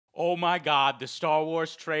Oh my God, the Star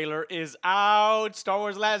Wars trailer is out. Star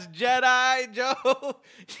Wars Last Jedi, Joe.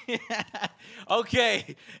 Yeah.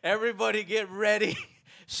 Okay, everybody get ready.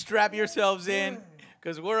 Strap yourselves in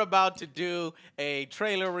because we're about to do a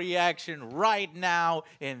trailer reaction right now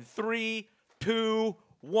in 3, 2,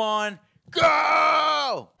 1,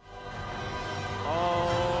 go!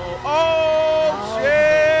 Oh,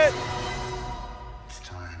 shit! It's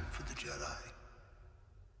time for the Jedi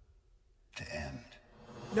to end.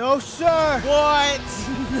 No, sir. What?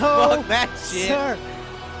 No, Fuck that shit. sir.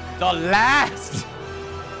 The Last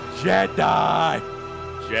Jedi.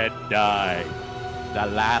 Jedi. The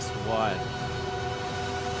last one.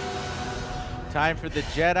 Time for the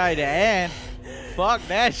Jedi to end. Fuck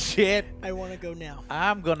that shit. I want to go now.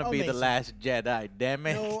 I'm gonna be the Amazing. last Jedi. Damn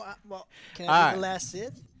it. No, well, can All I be right. the last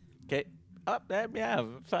Sith? Okay. Up that, yeah,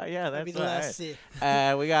 that's Be the all last right.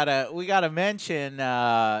 Sith. We gotta mention,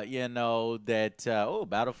 you know, that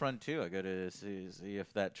Battlefront 2. I gotta see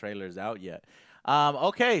if that trailer's out yet.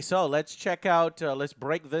 Okay, so let's check out. Let's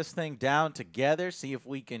break this thing down together. See if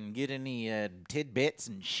we can get any tidbits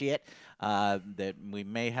and shit that we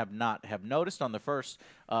may have not have noticed on the first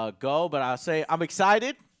go. But I'll say I'm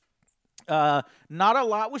excited. Not a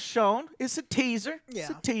lot was shown. It's a teaser. Yeah.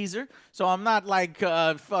 It's a teaser. So I'm not like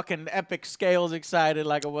fucking epic scales excited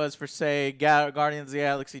like I was for, say, Guardians of the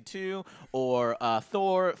Galaxy 2 or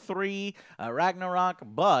Thor 3, Ragnarok.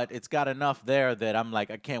 But it's got enough there that I'm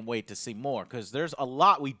like, I can't wait to see more because there's a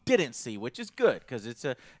lot we didn't see, which is good because it's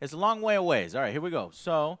a long way away. All right, here we go.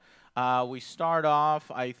 So we start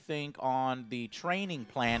off, I think, on the training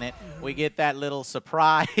planet. We get that little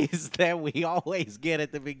surprise that we always get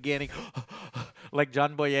at the beginning, like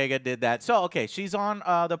John Boyega did that. So, okay, she's on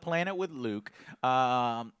the planet with Luke.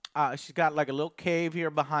 She's got like a little cave here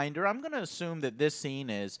behind her. I'm going to assume that this scene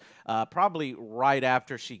is probably right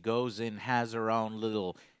after she goes in, has her own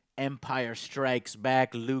little Empire Strikes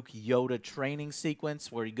Back Luke Yoda training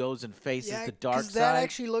sequence where he goes and faces the dark side. That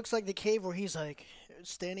actually looks like the cave where he's like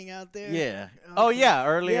standing out there. Yeah. Okay. Oh, yeah.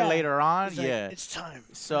 Earlier, later on. He's like, yeah. It's time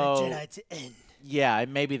for So- the Jedi to end. Yeah,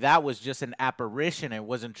 and maybe that was just an apparition. It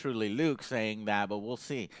wasn't truly Luke saying that, but we'll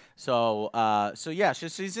see. So, yeah,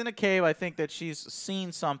 she's in a cave. I think that she's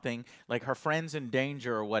seen something, like her friend's in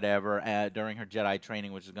danger or whatever during her Jedi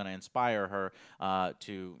training, which is going to inspire her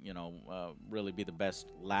to, you know, really be the best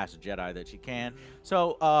last Jedi that she can.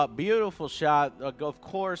 So, beautiful shot. Of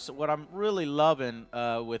course, what I'm really loving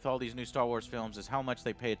with all these new Star Wars films is how much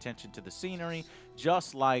they pay attention to the scenery,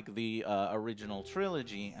 just like the original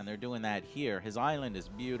trilogy, and they're doing that here. His island is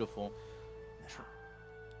beautiful.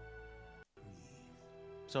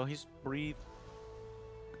 So he's breathed,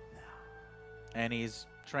 and he's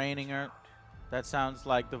training her. That sounds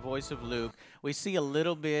like the voice of Luke. We see a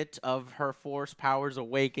little bit of her Force powers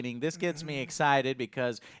awakening. This gets me excited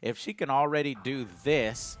because if she can already do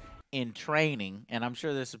this in training, and I'm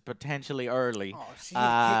sure this is potentially early. Oh, she kicks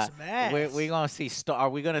some ass. We're gonna see Are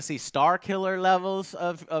we gonna see Star Killer levels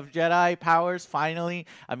of Jedi powers finally?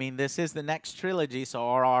 I mean, this is the next trilogy, so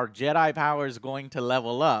are our Jedi powers going to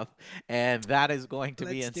level up? And that is going to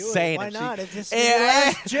be Let's insane. do it. Why if not? She, If this is the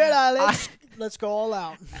last Jedi, let's go all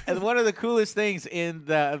out. and one of the coolest things in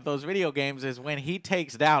those video games is when he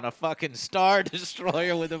takes down a fucking Star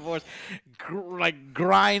Destroyer with the Force, like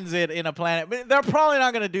grinds it in a planet. But they're probably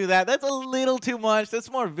not going to do that. That's a little too much.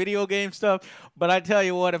 That's more video game stuff. But I tell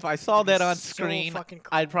you what, if I saw that on so screen, fucking cool.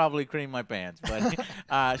 I'd probably cream my pants.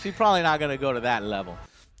 But she's probably not going to go to that level.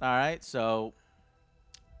 All right, so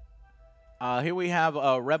here we have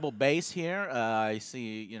a rebel base here. I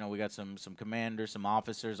see, you know, we got some commanders, some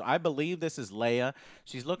officers. I believe this is Leia.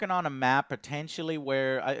 She's looking on a map, potentially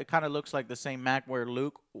where it kind of looks like the same map where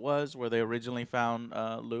Luke was, where they originally found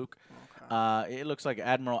Luke. Okay. It looks like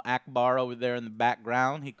Admiral Akbar over there in the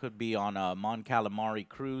background. He could be on a Mon Calamari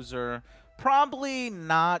cruiser. Probably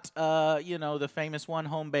not, you know, the famous one,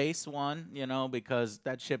 home base one, you know, because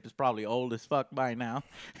that ship is probably old as fuck by now.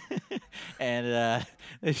 And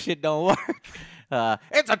this shit don't work.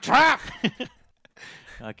 It's a trap!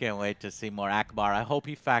 I can't wait to see more Akbar. I hope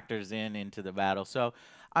he factors into the battle. So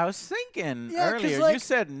I was thinking earlier, like, you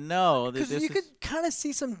said no. Because you could kind of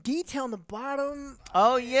see some detail on the bottom.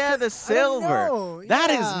 Oh, yeah, the silver. That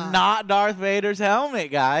is not Darth Vader's helmet,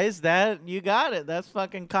 guys. That you got it. That's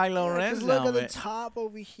fucking Kylo Ren's look helmet. at the top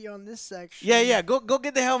over here on this section. Yeah. Go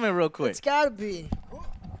get the helmet real quick. It's got to be.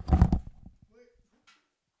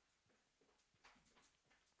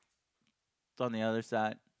 It's on the other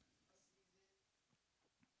side.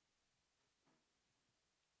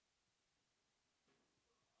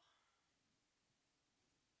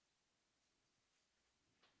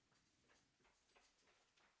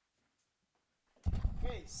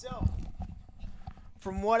 Okay, So,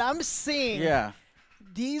 from what I'm seeing, Yeah.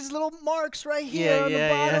 these little marks right here on the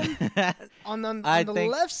bottom, yeah. on the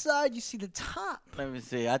think- left side, you see the top. Let me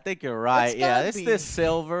see. I think you're right. It's Yeah, gotta it's be. this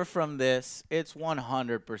silver from this. It's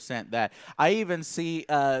 100% that. I even see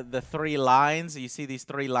the 3 lines. You see these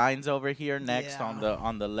 3 lines over here next Yeah.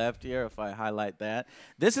 on the left here. If I highlight that,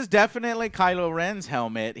 this is definitely Kylo Ren's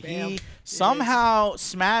helmet. Bam. He It somehow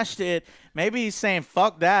smashed it. Maybe he's saying,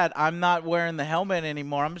 "Fuck that! I'm not wearing the helmet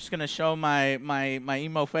anymore. I'm just gonna show my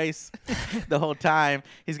emo face the whole time."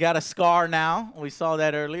 He's got a scar now. We saw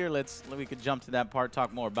that earlier. We could jump to that part,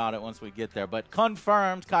 talk more about it once we get there. But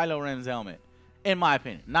confirmed Kylo Ren's helmet, in my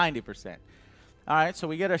opinion, 90%. All right, so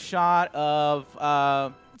we get a shot of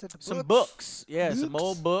Is that the some books. Yeah, some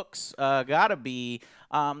old books. Gotta be.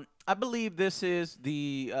 I believe this is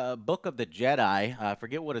the Book of the Jedi. I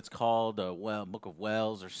forget what it's called. Book of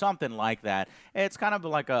Wells or something like that. It's kind of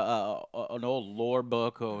like an old lore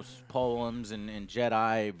book of poems and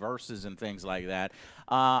Jedi verses and things like that.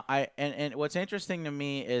 And what's interesting to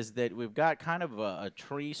me is that we've got kind of a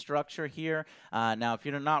tree structure here. Now, if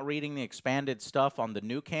you're not reading the expanded stuff on the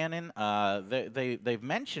new canon, they've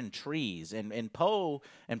mentioned trees, and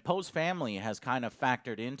Poe's family has kind of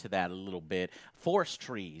factored into that a little bit. Force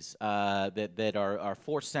trees that are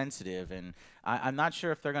force sensitive, and I'm not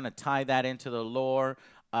sure if they're going to tie that into the lore.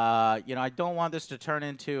 I don't want this to turn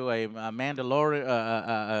into a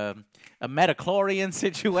Mandalorian, a metachlorian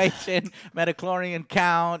situation, metachlorian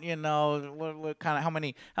count. What kind of how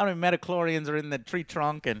many metachlorians are in the tree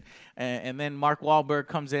trunk, and then Mark Wahlberg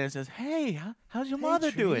comes in and says, "Hey, how's your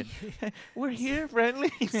mother doing? We're here,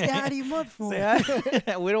 friendly. Say hi to your mother for me."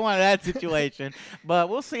 We don't want that situation, but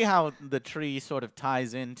we'll see how the tree sort of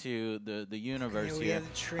ties into the universe here.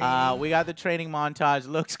 We got the training montage.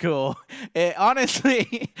 Looks cool.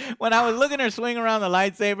 Honestly, when I was looking at her swing around the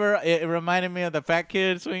lightsaber, it reminded me of the fat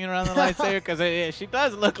kid swinging around the lightsaber, because she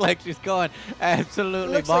does look like she's going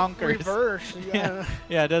absolutely It looks bonkers. like reverse. Yeah,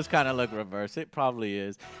 it does kind of look reverse. It probably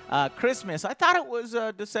is. Christmas. I thought it was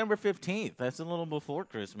December 15th. That's a little before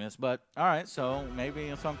Christmas, but all right, so maybe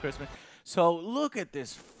it's on Christmas. So look at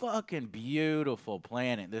this fucking beautiful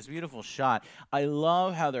planet, this beautiful shot. I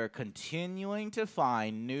love how they're continuing to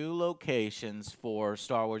find new locations for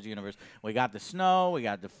Star Wars universe. We got the snow, we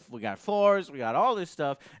got forest, we got all this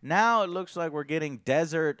stuff. Now it looks like we're getting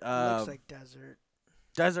desert. Looks like desert.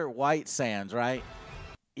 Desert white sands, right?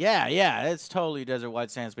 Yeah, it's totally desert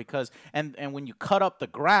white sands, because and when you cut up the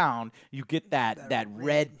ground, you get that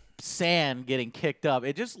red sand getting kicked up.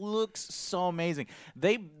 It just looks so amazing.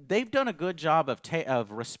 They've done a good job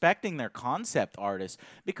of respecting their concept artists,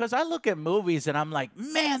 because I look at movies and I'm like,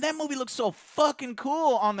 man, that movie looks so fucking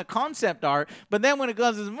cool on the concept art, but then when it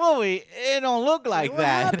comes to the movie, it don't look like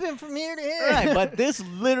that. What happened from here to here? Right, but this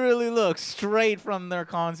literally looks straight from their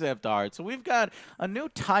concept art. So we've got a new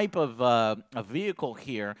type of a vehicle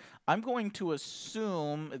here. I'm going to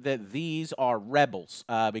assume that these are rebels,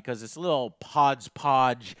 because it's a little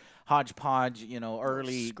hodgepodge,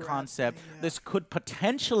 early Scrap concept. thing, yeah. This could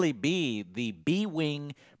potentially be the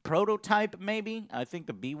B-Wing prototype, maybe. I think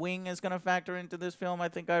the B-Wing is going to factor into this film, I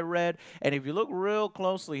think I read. And if you look real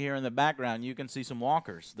closely here in the background, you can see some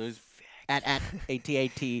walkers. There's at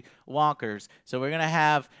AT-AT walkers. So we're going to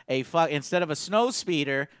have instead of a snow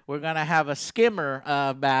speeder, we're going to have a skimmer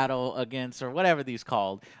battle against, or whatever these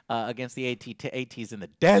called, against the ATs in the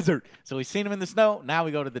desert. So we've seen them in the snow. Now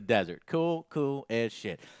we go to the desert. Cool as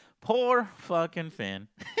shit. Poor fucking Finn.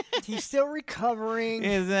 He's still recovering.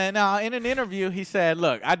 No, in an interview, he said,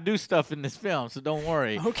 look, I do stuff in this film, so don't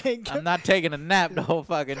worry. Okay, good. I'm not taking a nap the whole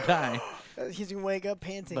fucking time. He's gonna wake up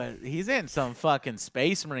panting. But he's in some fucking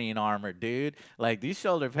Space Marine armor, dude. Like, these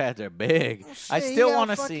shoulder pads are big. Oh, shit, I still he got want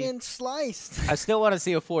to see. fucking sliced. I still want to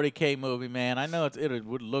see a 40K movie, man. I know it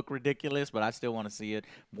would look ridiculous, but I still want to see it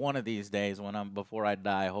one of these days before I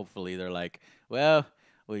die. Hopefully, they're like, well,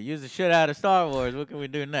 we use the shit out of Star Wars. What can we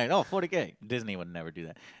do next? Oh, 40K. Disney would never do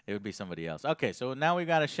that. It would be somebody else. Okay, so now we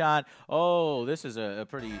got a shot. Oh, this is a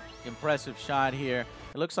pretty impressive shot here.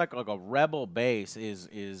 It looks like a rebel base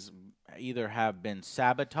is either have been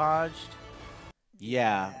sabotaged.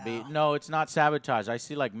 Yeah. No, it's not sabotage. I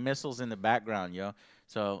see like missiles in the background, yo.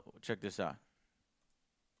 So check this out.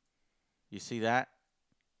 You see that?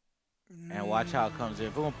 And watch how it comes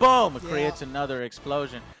in. Boom, boom. It creates another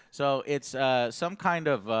explosion. So it's some kind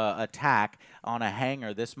of attack on a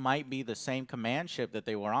hangar. This might be the same command ship that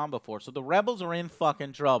they were on before. So the rebels are in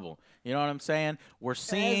fucking trouble. You know what I'm saying? We're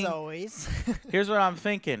seeing. As always. Here's what I'm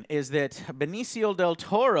thinking: is that Benicio del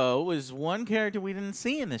Toro is one character we didn't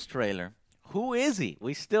see in this trailer. Who is he?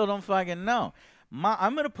 We still don't fucking know.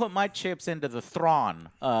 I'm gonna put my chips into the Thrawn,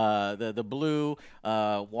 the blue,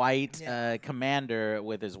 white commander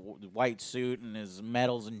with his white suit and his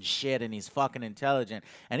medals and shit, and he's fucking intelligent,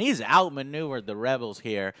 and he's outmaneuvered the rebels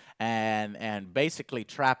here and basically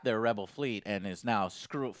trapped their rebel fleet and is now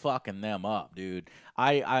fucking them up, dude.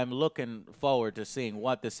 I'm looking forward to seeing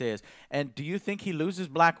what this is. And do you think he loses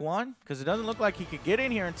Black One? Because it doesn't look like he could get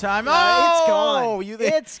in here in time. It's gone.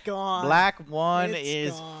 It's gone. Black One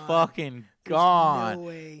is fucking gone. No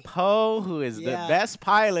way. Poe, who is the best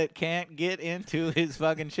pilot, can't get into his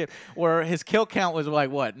fucking ship. Where his kill count was like,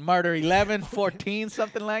 what, murder 11, 14,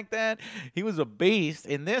 something like that? He was a beast.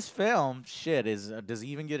 In this film, shit, does he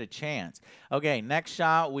even get a chance? Okay, next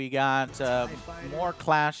shot, we got more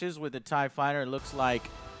clashes with the TIE Fighter. It looks like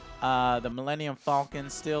the Millennium Falcon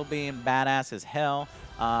still being badass as hell.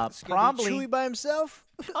 Probably Chewie by himself.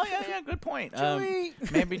 Oh yeah, good point.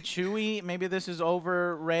 Chewie. Maybe Chewie. Maybe this is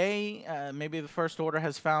over Rey. Maybe the First Order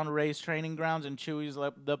has found Rey's training grounds and Chewie's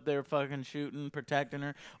up there fucking shooting, protecting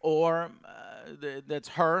her. Or that's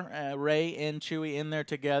her, Rey and Chewie in there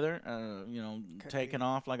together. You know, taking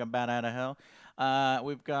off like a bat out of hell.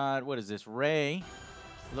 We've got, what is this? Rey.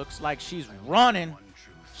 Looks like she's running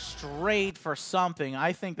straight for something.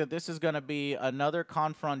 I think that this is going to be another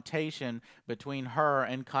confrontation between her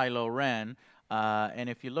and Kylo Ren. And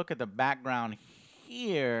if you look at the background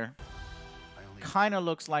here, kind of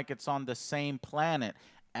looks like it's on the same planet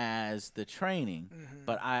as the training,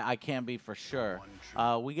 but I can't be for sure.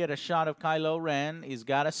 We get a shot of Kylo Ren. He's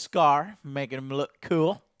got a scar, making him look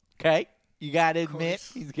cool. Okay. You got to admit,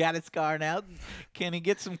 he's got a scar now. Can he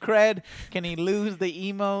get some cred? Can he lose the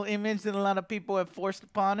emo image that a lot of people have forced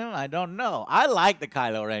upon him? I don't know. I like the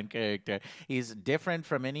Kylo Ren character. He's different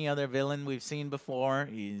from any other villain we've seen before.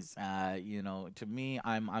 He's, you know, to me,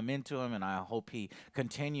 I'm into him, and I hope he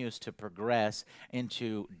continues to progress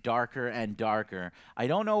into darker and darker. I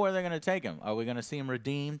don't know where they're going to take him. Are we going to see him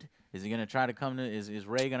redeemed? Is he going to try to come to, is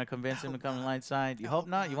Rey going to convince him to come to the light side? You hope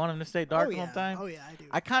not? You want him to stay dark the whole time? Oh, yeah, I do.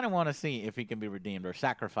 I kind of want to see if he can be redeemed or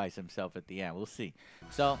sacrifice himself at the end. We'll see.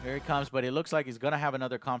 So here he comes, but it looks like he's going to have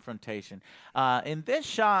another confrontation. In this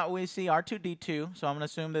shot, we see R2-D2, so I'm going to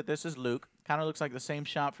assume that this is Luke. Kind of looks like the same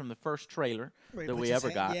shot from the first trailer that we ever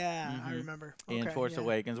got. Yeah, I remember. In Force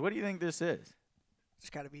Awakens. What do you think this is? It's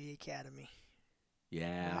got to be the Academy.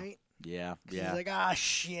 Yeah. Right? Yeah. He's like, ah,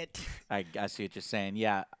 shit. I see what you're saying.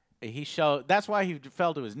 Yeah. He showed. That's why he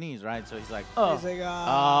fell to his knees, right? So he's like, oh, he's like,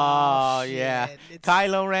 oh yeah.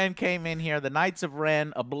 Kylo Ren came in here. The Knights of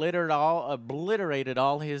Ren obliterated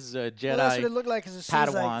all his Jedi. Well, that's what it looked like. Cause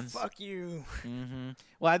Padawans. Like, fuck you.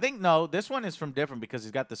 Well, I think no. This one is from different because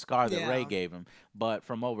he's got the scar that Rey gave him. But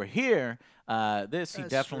from over here, this he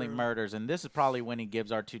definitely murders, and this is probably when he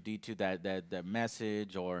gives R2-D2 that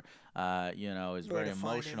message, or you know, is very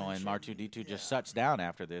emotional, and R2-D2 just shuts down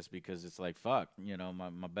after this because it's like, fuck, you know,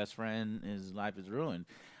 my best friend, his life is ruined.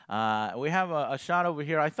 We have a shot over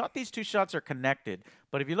here. I thought these two shots are connected,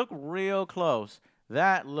 but if you look real close,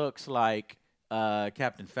 that looks like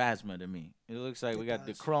Captain Phasma to me. It looks like we got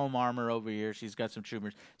the chrome armor over here. She's got some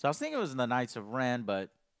troopers. So I was thinking it was the Knights of Ren, but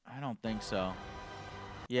I don't think so.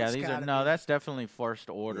 Yeah, these are that's definitely First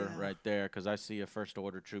Order right there, because I see a First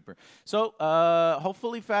Order trooper. So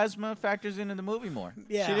hopefully Phasma factors into the movie more.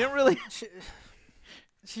 Yeah, she didn't really.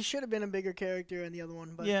 She should have been a bigger character in the other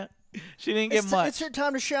one, but yeah, she didn't get much. It's her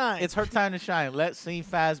time to shine. It's her time to shine. Let's see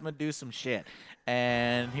Phasma do some shit.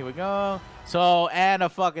 And here we go. So, and a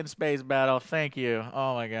fucking space battle. Thank you.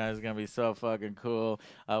 Oh my god, it's gonna be so fucking cool.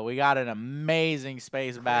 We got an amazing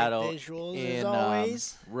space battle visuals, in as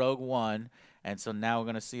always. Rogue One. And so now we're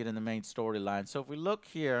going to see it in the main storyline. So if we look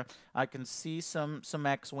here, I can see some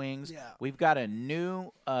X-Wings. Yeah. We've got a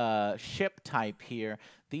new ship type here.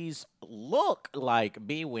 These look like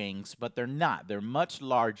B-Wings, but they're not. They're much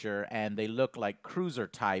larger, and they look like cruiser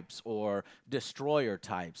types or destroyer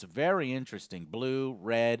types. Very interesting. Blue,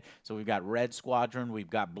 red. So we've got Red Squadron. We've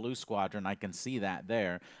got Blue Squadron. I can see that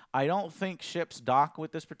there. I don't think ships dock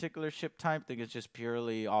with this particular ship type. I think it's just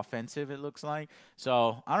purely offensive, it looks like.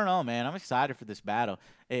 So, I don't know, man. I'm excited for this battle.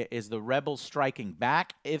 Is the Rebels striking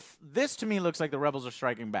back? If this, to me, looks like the Rebels are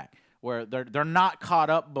striking back, where they're not caught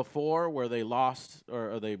up before, where they lost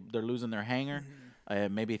or they're losing their hangar.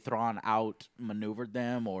 Maybe Thrawn outmaneuvered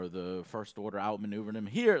them, or the First Order outmaneuvered them.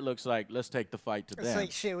 Here it looks like, let's take the fight to them. It's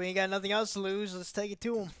like, shit, we ain't got nothing else to lose. Let's take it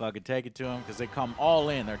to them. Fucking take it to them, because they come all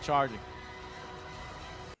in. They're charging.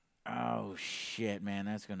 Oh, shit, man.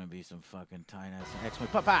 That's going to be some fucking tight-ass X-Wing.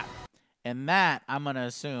 Pop. And that, I'm going to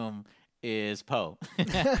assume, is Poe.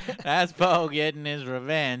 That's Poe getting his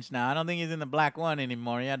revenge. Now, I don't think he's in the Black One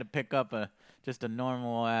anymore. He had to pick up just a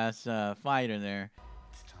normal-ass fighter there.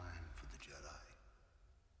 It's time for the Jedi.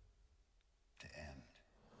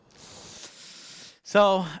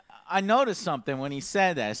 So I noticed something when he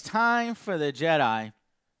said that. It's time for the Jedi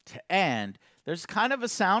to end. There's kind of a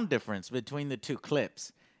sound difference between the two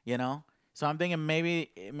clips, you know? So I'm thinking maybe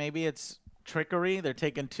it's trickery. They're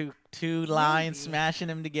taking two lines, smashing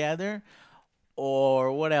them together.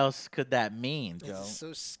 Or what else could that mean, Joe? It's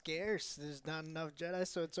so scarce. There's not enough Jedi,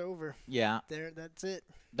 so it's over. Yeah. That's it.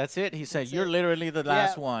 That's it? He said, you're literally the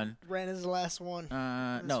last one. Ren is the last one.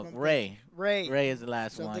 No, Rey. Rey is the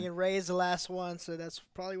last one. So I'm thinking Rey is the last one, so that's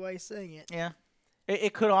probably why he's saying it. Yeah.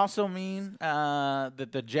 It could also mean that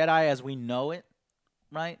the Jedi as we know it,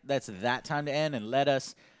 right? That's that time to end and let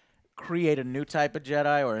us create a new type of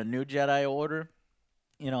Jedi or a new Jedi Order.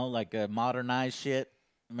 You know, like a modernized shit,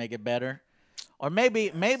 make it better. Or maybe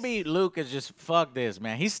Luke is just fuck this,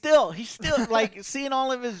 man. He's still like seeing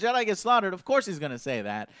all of his Jedi get slaughtered. Of course he's gonna say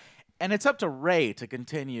that, and it's up to Rey to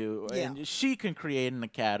continue, and she can create an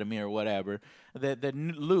academy or whatever that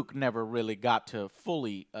Luke never really got to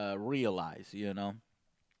fully realize. You know,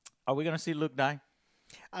 are we gonna see Luke die?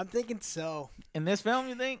 I'm thinking so. In this film,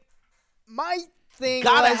 you think? My thing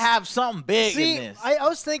gotta have something big in this. I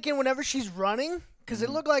was thinking whenever she's running. Because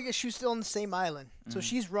it looked like she was still on the same island. So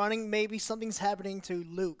she's running. Maybe something's happening to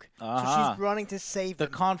Luke. So she's running to save him. The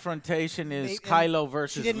confrontation is Kylo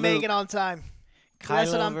versus Luke. She didn't make it on time. Kylo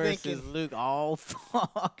that's what I'm versus thinking. Luke. Oh,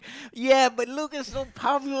 fuck. Yeah, but Luke is so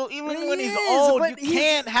powerful. Even when he's old, you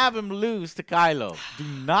can't have him lose to Kylo. Do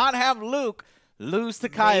not have Luke lose to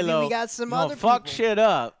Kylo. Maybe we got some other people. Fuck shit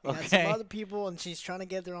up. We got some other people, and she's trying to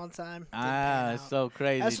get there on time. It's so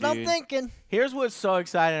crazy, That's what I'm thinking. Here's what's so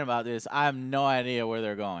exciting about this. I have no idea where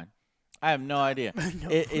they're going. I have no idea.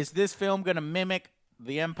 Is this film going to mimic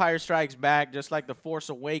The Empire Strikes Back, just like The Force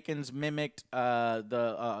Awakens mimicked A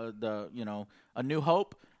New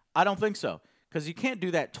Hope? I don't think so, because you can't do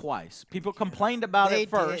that twice. People complained about it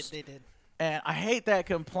first. They did. And I hate that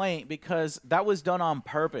complaint because that was done on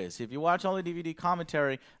purpose. If you watch all the DVD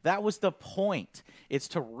commentary, that was the point. It's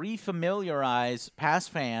to refamiliarize past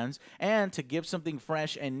fans and to give something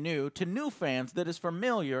fresh and new to new fans that is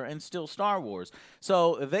familiar and still Star Wars.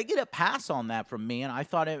 So they get a pass on that from me, and I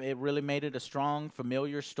thought it really made it a strong,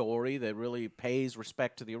 familiar story that really pays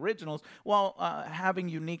respect to the originals while having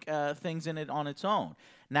unique things in it on its own.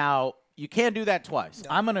 Now, you can't do that twice.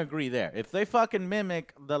 No. I'm gonna agree there. If they fucking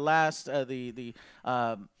mimic the last, the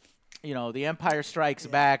Empire Strikes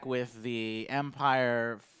Back with the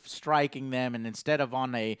Empire striking them, and instead of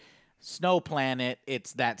on a snow planet,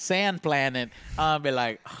 it's that sand planet, I'll be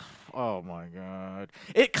like, oh my god.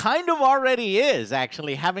 It kind of already is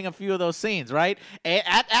actually having a few of those scenes, right?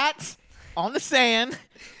 On the sand,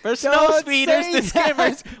 for snow speeders, the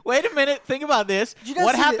skimmers. Wait a minute, think about this.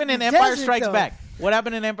 What happened in Empire Strikes Back? What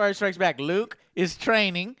happened in Empire Strikes Back? Luke is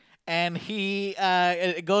training, and he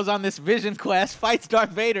goes on this vision quest, fights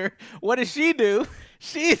Darth Vader. What does she do?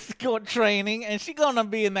 She's going training, and she's going to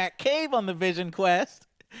be in that cave on the vision quest.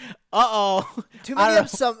 Uh-oh. Too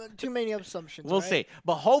many assumptions. We'll see.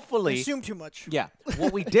 But hopefully. We assume too much. Yeah.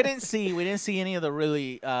 What we didn't see any of the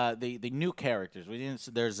really the new characters. We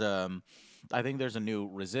didn't. I think there's a new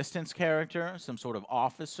Resistance character, some sort of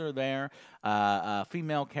officer there, a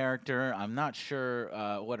female character. I'm not sure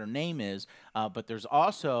what her name is, but there's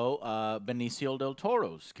also Benicio del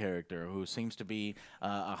Toro's character, who seems to be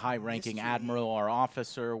a high-ranking admiral or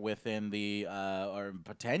officer within the, or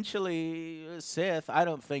potentially Sith. I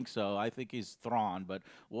don't think so. I think he's Thrawn, but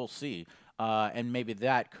we'll see. And maybe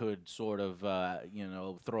that could sort of,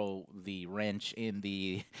 throw the wrench in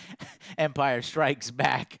the Empire Strikes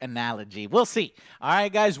Back analogy. We'll see. All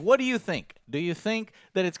right, guys, what do you think? Do you think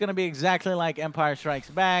that it's going to be exactly like Empire Strikes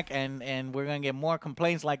Back and we're going to get more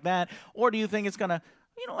complaints like that? Or do you think it's going to,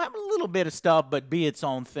 have a little bit of stuff, but be its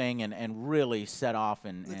own thing and really set off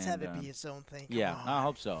and let's have it be its own thing. Come on. I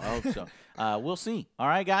hope so. We'll see. All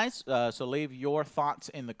right, guys. So leave your thoughts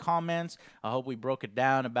in the comments. I hope we broke it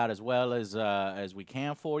down about as well as we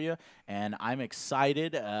can for you, and I'm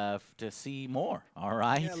excited to see more. All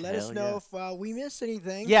right. Yeah, let us know if we missed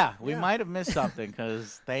anything. Yeah, we might have missed something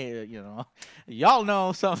because they, y'all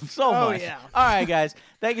know something so much. Yeah. All right, guys.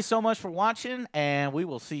 Thank you so much for watching, and we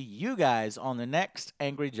will see you guys on the next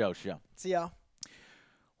Angry Joe Show. See y'all.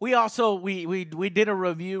 We also we did a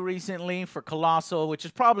review recently for Colossal, which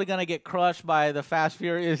is probably going to get crushed by the Fast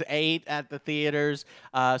Furious 8 at the theaters.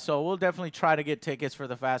 So we'll definitely try to get tickets for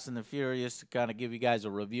the Fast and the Furious to kind of give you guys a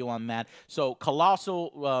review on that. So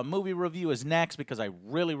Colossal movie review is next because I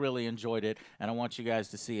really, really enjoyed it, and I want you guys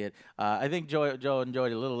to see it. I think Joe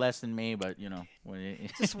enjoyed it a little less than me, but,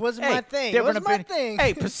 it just wasn't my thing. It wasn't my thing.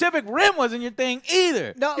 Hey, Pacific Rim wasn't your thing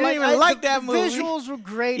either. No, you didn't even like that movie. The visuals were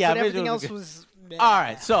great, but everything else was All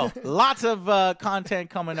right, so lots of content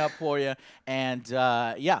coming up for you. And,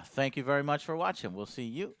 yeah, thank you very much for watching. We'll see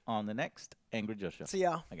you on the next Angry Joe Show. See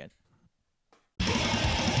y'all. Again.